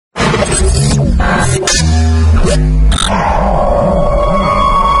Welcome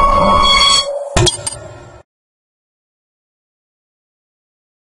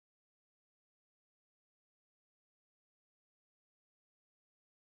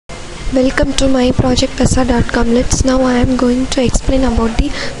to my project.com. Now I am going to explain about the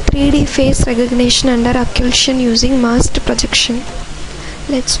 3D face recognition under occlusion using masked projection.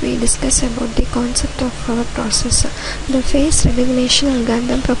 We discuss about the concept of our process. The face recognition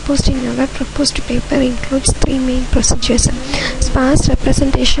algorithm proposed in our proposed paper includes three main procedures: sparse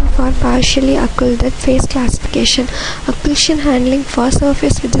representation for partially occluded face classification, occlusion handling for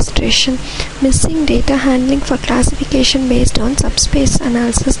surface registration, missing data handling for classification based on subspace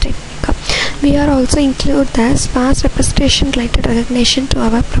analysis technique. We are also include the sparse representation related recognition to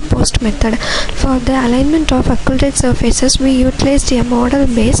our proposed method. For the alignment of occluded surfaces, we utilized a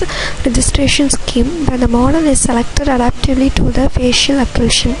model-based registration scheme where the model is selected adaptively to the facial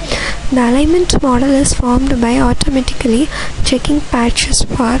occlusion. The alignment model is formed by automatically checking patches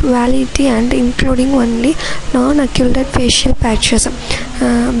for validity and including only non-occluded facial patches.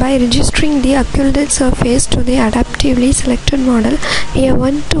 By registering the occluded surface to the adaptively selected model, a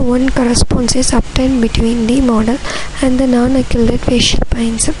one-to-one correspondence is obtained between the model and the non-occluded facial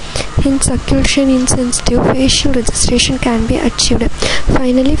points. Hence, occlusion insensitive facial registration can be achieved.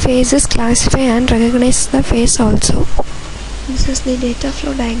 Finally, faces classify and recognize the face also. This is the data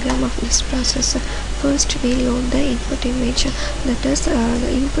flow diagram of this process. First, we load the input image, that is,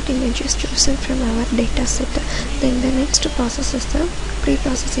 the input image is chosen from our data set. Then the next process is the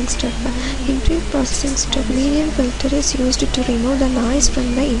pre-processing step. In pre-processing step, median filter is used to remove the noise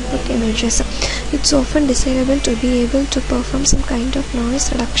from the input images. It's often desirable to be able to perform some kind of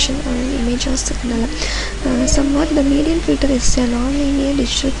noise reduction on an image or signal. Somewhat, the median filter is a non-linear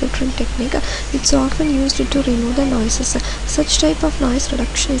digital filtering technique. It's often used to remove the noises. Such type of noise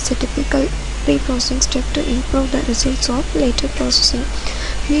reduction is a typical pre-processing step to improve the results of later processing.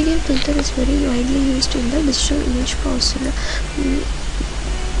 Median filter is very widely used in the digital image processing.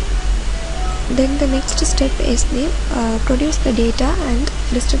 Then the next step is the produce the data and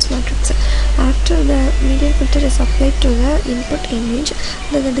distance matrix. After the median filter is applied to the input image,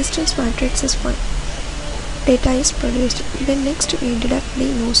 then the distance matrix is one. Data is produced. Then next we deduct the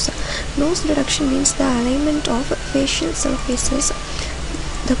nose. Nose reduction means the alignment of facial surfaces.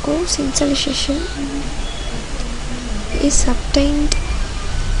 The coarse insulation is obtained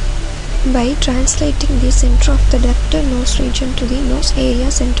by translating the center of the deducted nose region to the nose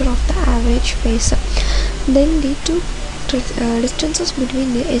area center of the average face. Then the two distances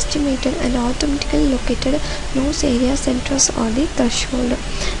between the estimated and automatically located nose area centers are the threshold.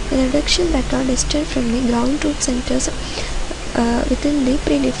 The reduction that are distant from the ground truth centers within the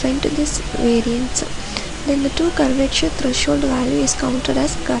predefined this variance. Then the two curvature threshold value is counted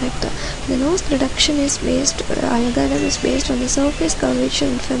as correct. The nose reduction is algorithm is based on the surface curvature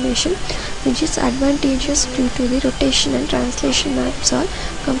information, which is advantageous due to the rotation and translation maps are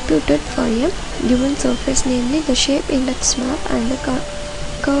computed for a given surface, namely the shape index map and the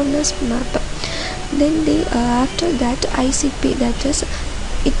curveness map. Then after that ICP, that is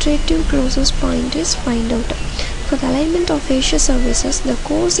iterative closest point, is find out. For the alignment of facial surfaces, the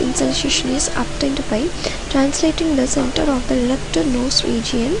coarse insulation is obtained by translating the center of the deducted nose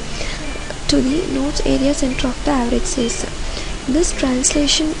region to the nose area center of the average face. This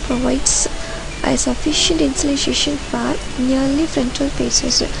translation provides a sufficient insulation for nearly frontal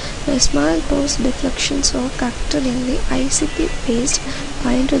faces. The small pores deflections are corrected in the ICP-based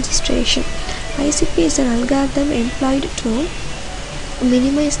point registration. ICP is an algorithm employed to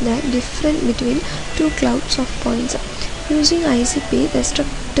minimize the difference between two clouds of points. Using ICP, the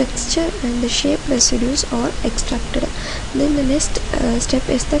texture and the shape residues are extracted. Then the next step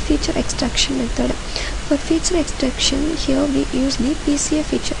is the feature extraction method. For feature extraction, here we use the PCA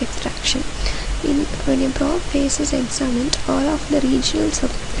feature extraction. When a broad face is examined, all of the regional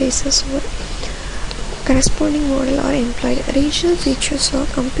surfaces or corresponding model are employed. Regional features are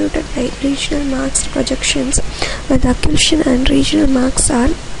computed by regional masked projections, where the occlusion and regional masks are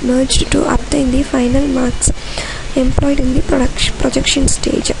merged to obtain the final masks employed in the projection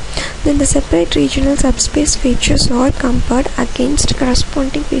stage. Then the separate regional subspace features are compared against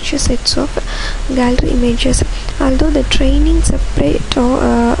corresponding feature sets of gallery images. Although the training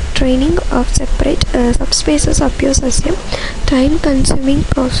of separate subspaces appears as a time-consuming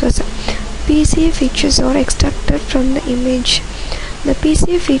process, PCA features are extracted from the image The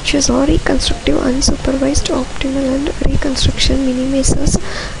PCA features are reconstructive, unsupervised, optimal, and reconstruction minimizes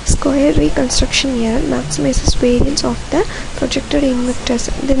square reconstruction error, maximizes variance of the projected vectors.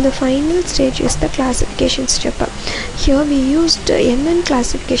 Then the final stage is the classification step. Here we used NN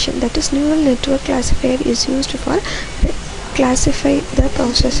classification, that is neural network classifier is used for classify the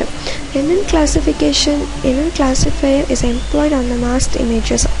processor. NN classifier is employed on the masked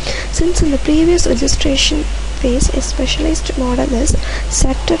images. Since in the previous registration phase a specialized model is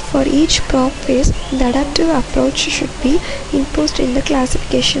selected for each prop phase, the adaptive approach should be imposed in the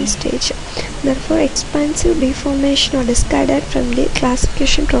classification stage. Therefore, expansive deformation or discarded from the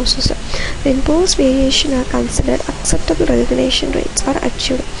classification process. When post variation are considered, acceptable recognition rates are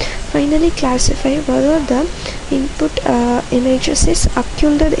achieved. Finally, classify whether the input images is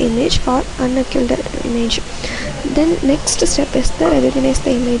occluded image or unoccluded image. Then next step is the recognize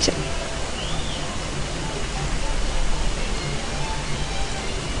the image.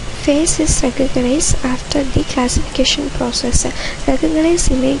 Face is recognized after the classification process. Recognize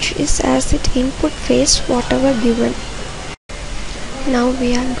image is as it input face whatever given. Now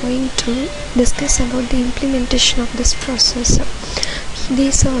we are going to discuss about the implementation of this process.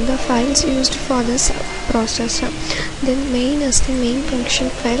 These are the files used for this process. Then main is the main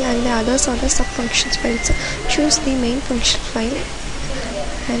function file and the others are the sub-functions files. Choose the main function file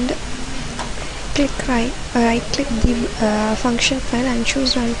and right click the function file and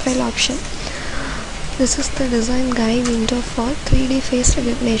choose run file option. This is the design guide window for 3D face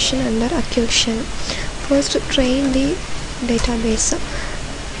recognition under Occlusion. First, train the database.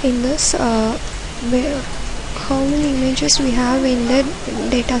 In this, how many images we have in the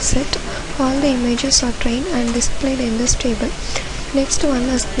data set, all the images are trained and displayed in this table. Next one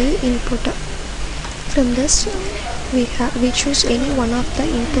is the input. From this we choose any one of the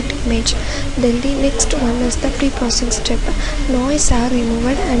input image. Then the next one is the pre-processing step. Noise are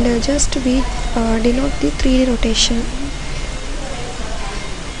removed and just we denote the 3D rotation.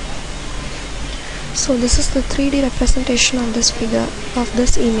 So this is the 3D representation of this figure, of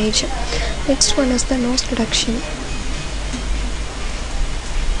this image. Next one is the nose reduction.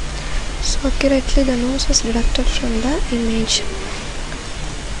 So accurately the nose is deducted from the image.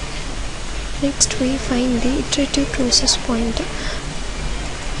 Next we find the iterative process point.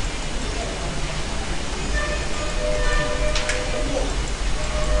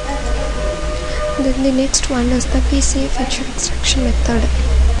 Then the next one is the PCA feature extraction method.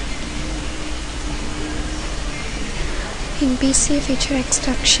 In PCA feature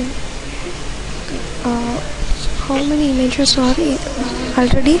extraction, how many images are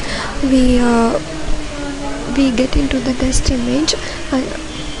already we get into the test image.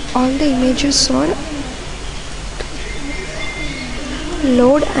 All the images are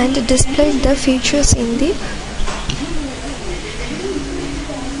load and display the features in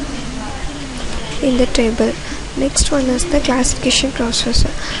the table. Next one is the classification process.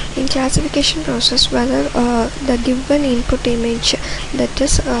 In classification process, whether the given input image, that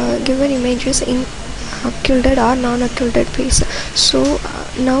is given images in occluded or non-occluded face. So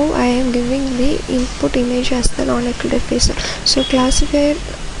now I am giving the input image as the non-occluded face. So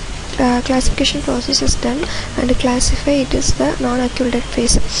classification process is done and classify it is the non-occluded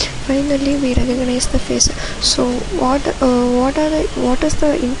face. Finally we recognize the face. So what is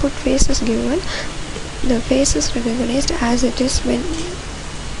the input face is given, the face is recognized as it is when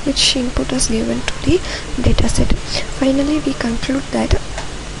which input is given to the dataset. Finally we conclude that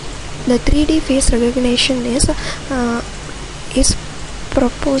the 3D face recognition is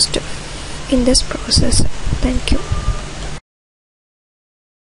proposed in this process. Thank you.